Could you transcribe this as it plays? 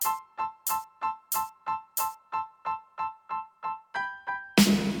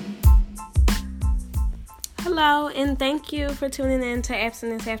Hello, and thank you for tuning in to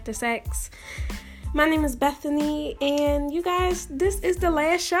Abstinence After Sex. My name is Bethany, and you guys, this is the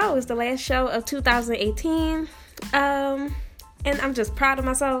last show. It's the last show of 2018. And I'm just proud of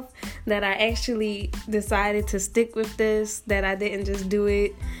myself that I actually decided to stick with this, that I didn't just do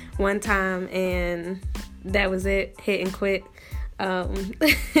it one time and that was it, hit and quit.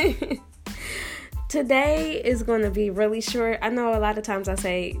 Today is going to be really short. I know a lot of times I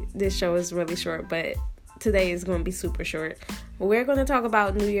say this show is really short, but today is going to be super short. We're going to talk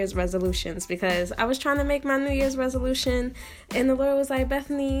about New Year's resolutions because I was trying to make my New Year's resolution and the Lord was like,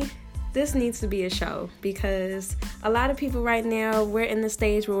 Bethany, this needs to be a show because a lot of people right now, we're in the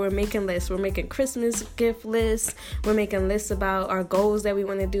stage where we're making lists. We're making Christmas gift lists. We're making lists about our goals that we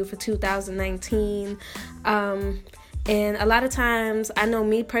want to do for 2019. And a lot of times, I know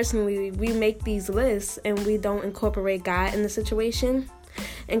me personally, we make these lists and we don't incorporate God in the situation.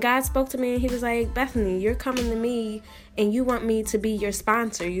 And God spoke to me and he was like, Bethany, you're coming to me and you want me to be your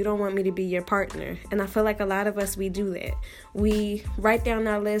sponsor. You don't want me to be your partner. And I feel like a lot of us, we do that. We write down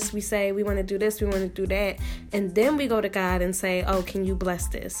our list. We say, we want to do this. We want to do that. And then we go to God and say, oh, can you bless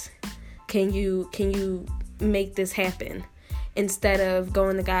this? Can you make this happen? Instead of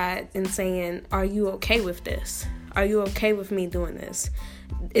going to God and saying, are you okay with this? Are you okay with me doing this?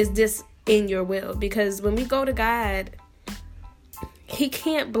 Is this in your will? Because when we go to God, he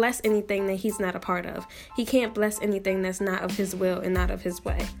can't bless anything that he's not a part of. He can't bless anything that's not of his will and not of his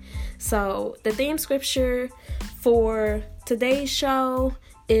way. So the theme scripture for today's show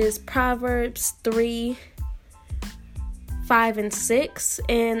is Proverbs 3, 5, and 6.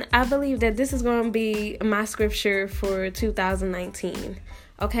 And I believe that this is going to be my scripture for 2019.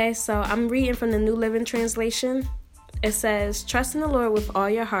 Okay, so I'm reading from the New Living Translation. It says, trust in the Lord with all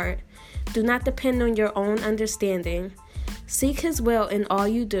your heart. Do not depend on your own understanding. Seek his will in all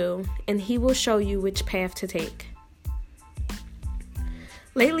you do, and he will show you which path to take.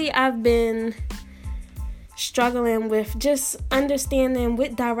 Lately, I've been struggling with just understanding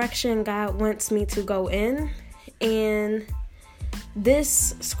what direction God wants me to go in. And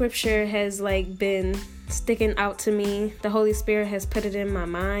this scripture has been sticking out to me. The Holy Spirit has put it in my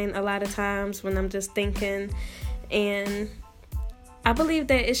mind a lot of times when I'm just thinking. And I believe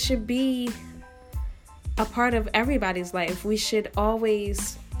that it should be a part of everybody's life. We should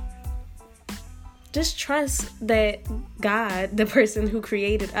always just trust that God, the person who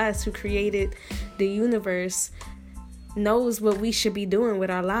created us, who created the universe, knows what we should be doing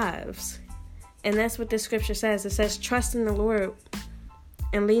with our lives. And that's what this scripture says. It says, trust in the Lord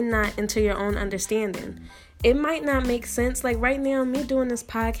and lean not into your own understanding. It might not make sense. Like right now, me doing this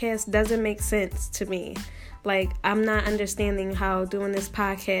podcast doesn't make sense to me. I'm not understanding how doing this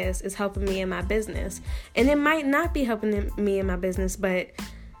podcast is helping me in my business. And it might not be helping me in my business, but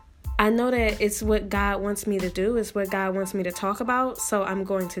I know that it's what God wants me to do. It's what God wants me to talk about, so I'm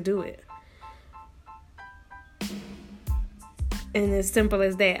going to do it. And as simple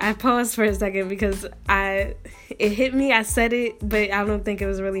as that. I paused for a second because it hit me. I said it, but I don't think it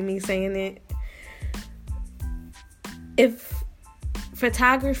was really me saying it. If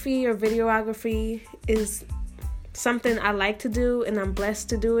photography or videography is something I like to do and I'm blessed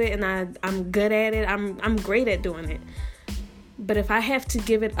to do it and I'm good at it, I'm great at doing it. But if I have to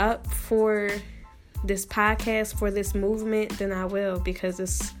give it up for this podcast, for this movement, then I will, because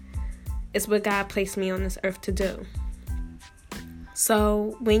it's what God placed me on this earth to do.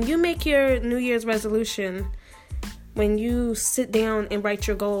 So when you make your New Year's resolution, when you sit down and write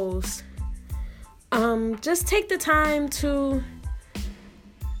your goals, just take the time to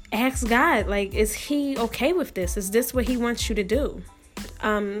ask God, is he okay with this? Is this what he wants you to do?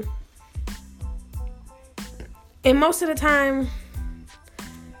 And most of the time,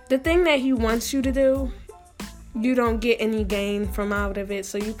 the thing that he wants you to do, you don't get any gain from out of it.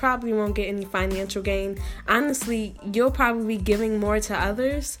 So you probably won't get any financial gain. Honestly, you'll probably be giving more to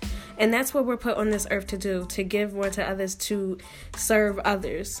others. And that's what we're put on this earth to do, to give more to others, to serve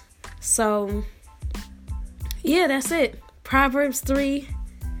others. So, yeah, that's it. Proverbs 3,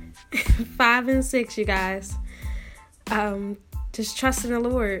 5, and 6, you guys. Just trust in the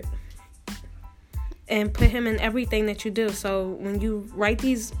Lord and put him in everything that you do. So when you write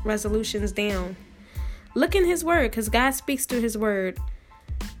these resolutions down, look in his word, because God speaks through his word.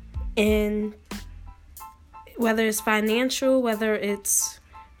 And whether it's financial, whether it's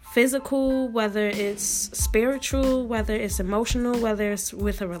physical, whether it's spiritual, whether it's emotional, whether it's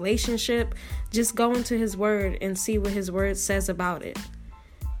with a relationship, just go into his word and see what his word says about it.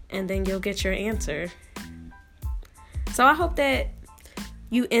 And then you'll get your answer. So I hope that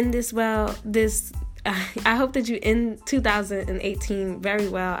you end this I hope that you end 2018 very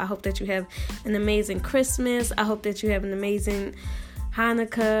well. I hope that you have an amazing Christmas. I hope that you have an amazing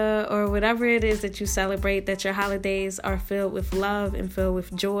Hanukkah or whatever it is that you celebrate, that your holidays are filled with love and filled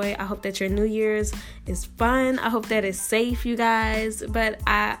with joy. I hope that your New Year's is fun. I hope that it's safe, you guys. But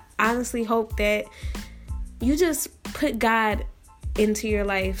I honestly hope that you just put God into your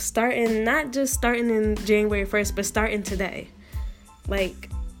life, not just starting in January 1st, but starting today. Like,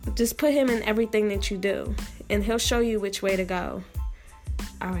 just put him in everything that you do, and he'll show you which way to go.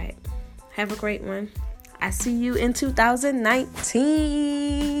 All right. Have a great one. I see you in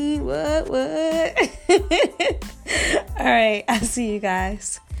 2019. What? All right. I see you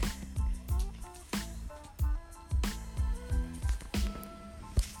guys.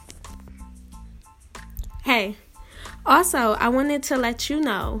 Hey, also, I wanted to let you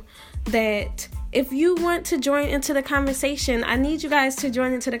know that if you want to join into the conversation, I need you guys to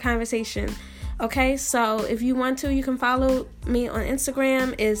join into the conversation. Okay, so if you want to, you can follow me on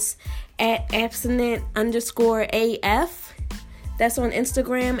Instagram. It's at abstinent_AF. That's on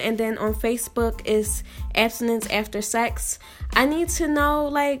Instagram. And then on Facebook is Abstinence After Sex. I need to know,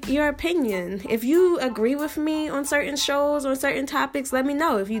 like, your opinion. If you agree with me on certain shows, on certain topics, let me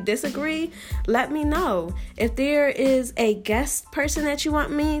know. If you disagree, let me know. If there is a guest person that you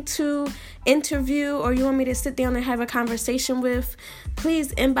want me to interview, or you want me to sit down and have a conversation with,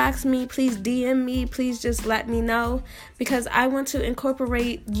 please inbox me, please DM me, please just let me know, because I want to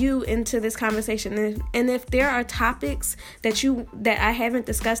incorporate you into this conversation. And if there are topics that I haven't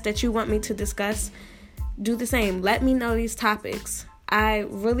discussed that you want me to discuss, do the same. Let me know these topics. I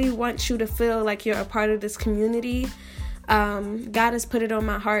really want you to feel like you're a part of this community. God has put it on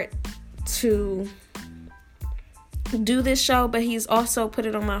my heart to do this show, but he's also put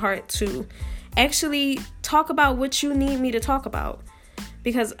it on my heart to actually talk about what you need me to talk about.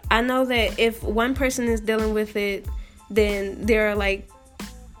 Because I know that if one person is dealing with it, then there are like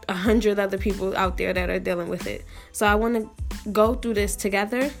 100 other people out there that are dealing with it. So I want to go through this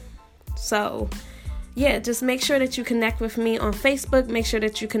together. So yeah, just make sure that you connect with me on Facebook. Make sure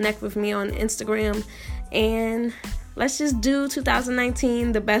that you connect with me on Instagram. And let's just do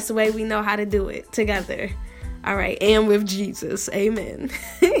 2019 the best way we know how to do it together. All right. And with Jesus. Amen.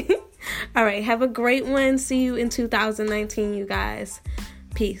 All right. Have a great one. See you in 2019, you guys.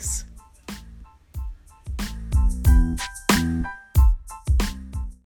 Peace.